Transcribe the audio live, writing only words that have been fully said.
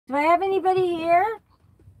Do I have anybody here?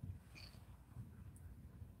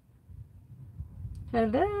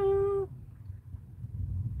 Hello?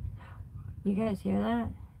 You guys hear that?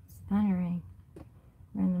 It's thundering.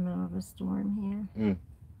 We're in the middle of a storm here.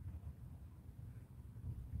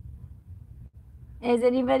 Is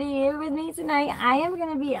anybody here with me tonight? I am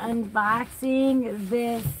going to be unboxing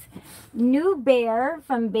this new bear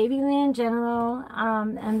from Babyland General.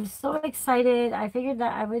 I'm so excited. I figured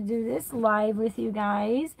that I would do this live with you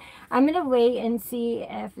guys. I'm going to wait and see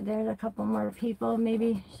if there's a couple more people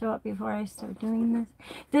maybe show up before I start doing this.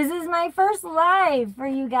 This is my first live for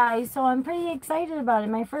you guys, so I'm pretty excited about it.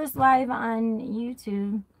 My first live on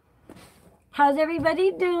YouTube. How's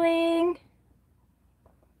everybody doing?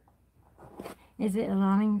 Is it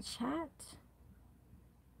allowing chat?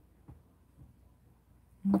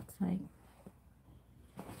 Looks like.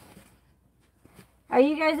 Are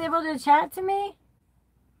you guys able to chat to me?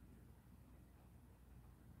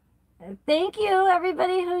 Thank you,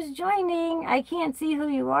 everybody who's joining. I can't see who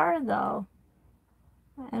you are, though.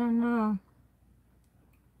 I don't know.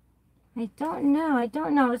 I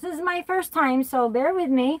don't know. This is my first time, so bear with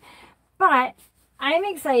me. But I'm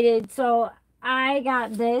excited. So I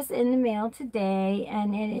got this in the mail today,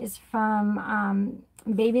 and it is from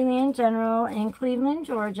Babyland General in Cleveland,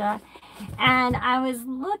 Georgia. And I was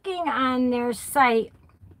looking on their site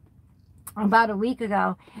about a week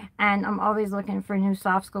ago, and I'm always looking for new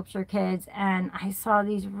soft sculpture kids, and I saw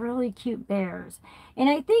these really cute bears. And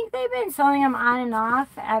I think they've been selling them on and off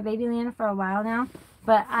at Babyland for a while now.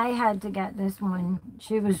 But I had to get this one.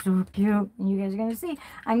 She was so cute. And you guys are going to see.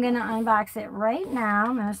 I'm going to unbox it right now.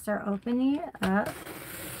 I'm going to start opening it up.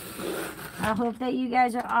 I hope that you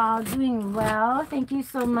guys are all doing well. Thank you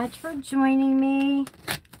so much for joining me.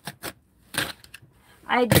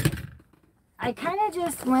 I kind of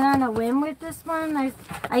just went on a whim with this one.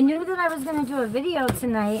 I knew that I was going to do a video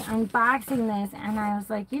tonight unboxing this. And I was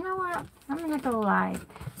like, you know what? I'm going to go live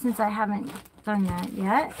since I haven't done that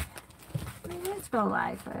yet. Let's go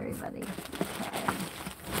live for everybody. Okay.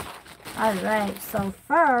 All right. So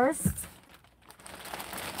first,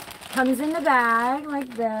 comes in the bag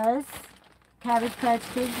like this. Cabbage Patch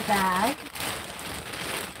Kids bag.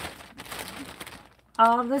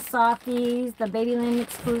 All the softies, the Babyland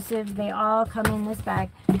exclusives, they all come in this bag.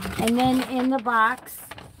 And then in the box,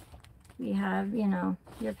 we have, you know,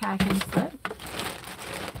 your packing slip.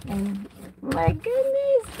 And my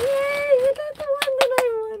goodness, yay! You got the one that I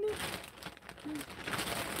wanted.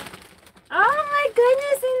 Oh my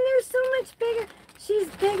goodness, and they're so much bigger. She's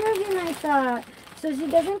bigger than I thought. So she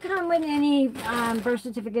doesn't come with any birth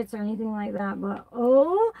certificates or anything like that. But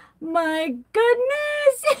oh my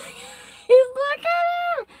goodness. Look at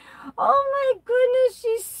her. Oh my goodness,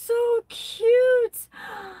 she's so cute.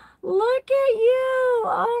 Look at you.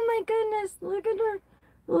 Oh my goodness. Look at her.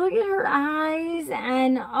 Look at her eyes.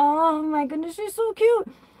 And oh my goodness, she's so cute.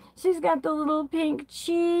 She's got the little pink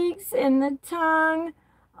cheeks and the tongue.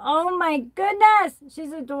 Oh my goodness,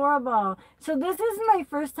 she's adorable. So this is my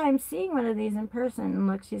first time seeing one of these in person.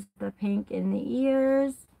 Look, she's the pink in the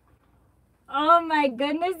ears. Oh my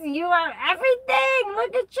goodness, you are everything.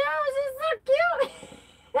 Look at you, she's so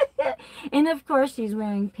cute. And of course she's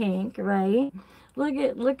wearing pink, right?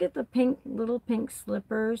 Look at the pink, little pink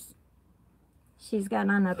slippers. She's got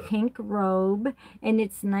on a pink robe, and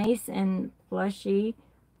it's nice and plushy.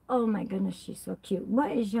 Oh my goodness, she's so cute.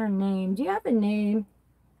 What is your name? Do you have a name?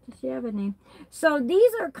 Does she have a name? So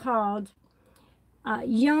these are called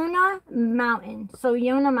Yonah Mountain. So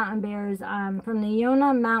Yonah Mountain Bears from the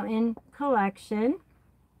Yonah Mountain collection.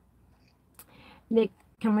 They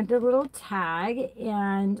come with a little tag.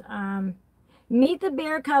 And meet the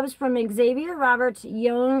bear cubs from Xavier Roberts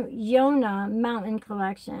Yonah Mountain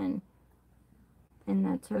collection. And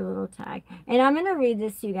that's her little tag. And I'm going to read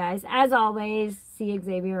this to you guys. As always, see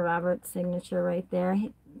Xavier Roberts' signature right there.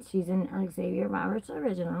 She's in Xavier Roberts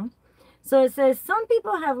original. So it says, some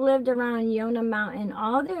people have lived around Yonah Mountain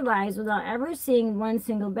all their lives without ever seeing one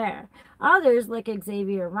single bear. Others, like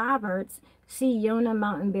Xavier Roberts, see Yonah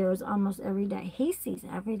Mountain bears almost every day. He sees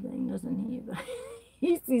everything, doesn't he?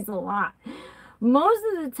 He sees a lot. Most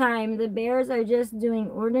of the time, the bears are just doing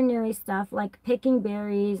ordinary stuff like picking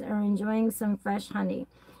berries or enjoying some fresh honey.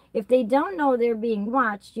 If they don't know they're being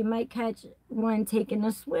watched, you might catch one taking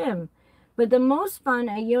a swim. But the most fun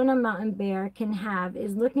a Yonah Mountain bear can have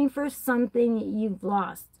is looking for something you've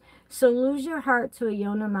lost. So lose your heart to a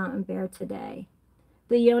Yonah Mountain bear today.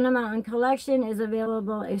 The Yonah Mountain collection is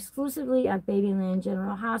available exclusively at Babyland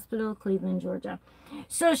General Hospital, Cleveland, Georgia.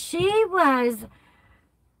 So she was,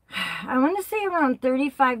 I want to say around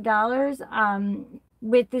 $35.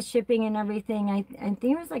 with the shipping and everything. I think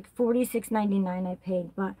it was like $46.99 I paid.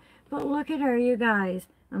 But look at her, you guys.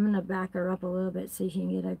 I'm gonna back her up a little bit so you can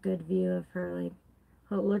get a good view of her. Like,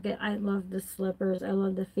 oh, look at, I love the slippers. I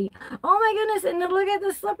love the feet. Oh my goodness, and then look at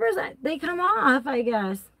the slippers. They come off, I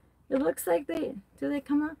guess. It looks like do they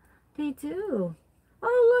come off? They do.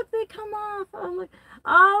 Oh, look, they come off. Oh, look.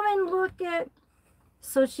 Oh, and look at,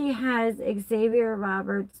 so she has Xavier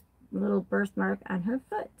Roberts' little birthmark on her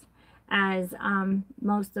foot, as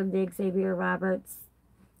most of the Xavier Roberts,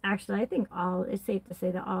 actually, I think it's safe to say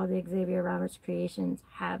that all the Xavier Roberts creations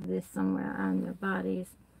have this somewhere on their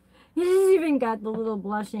bodies. She's even got the little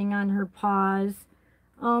blushing on her paws.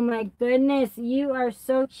 Oh my goodness, you are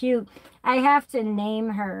so cute. I have to name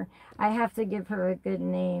her. I have to give her a good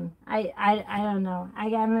name. I don't know. I'm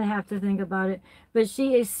gonna have to think about it. But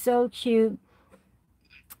she is so cute.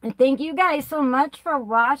 And thank you guys so much for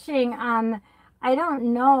watching. I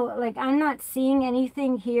don't know, like, I'm not seeing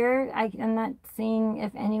anything here. I'm not seeing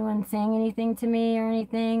if anyone's saying anything to me or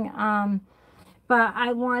anything. But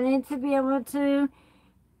I wanted to be able to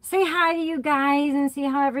say hi to you guys and see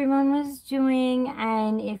how everyone was doing.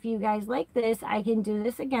 And if you guys like this, I can do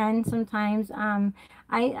this again sometimes.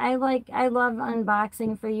 I love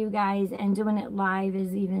unboxing for you guys, and doing it live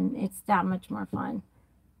it's that much more fun.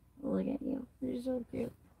 Look at you, you're so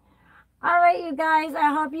cute. All right, you guys,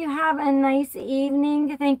 I hope you have a nice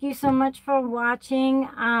evening. Thank you so much for watching.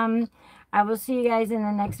 I will see you guys in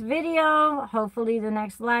the next video, hopefully the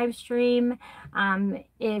next live stream.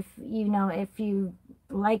 If you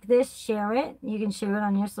like this, share it. You can share it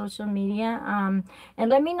on your social media. And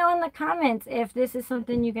let me know in the comments if this is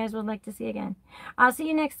something you guys would like to see again. I'll see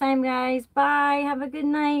you next time, guys. Bye. Have a good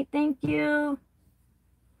night. Thank you.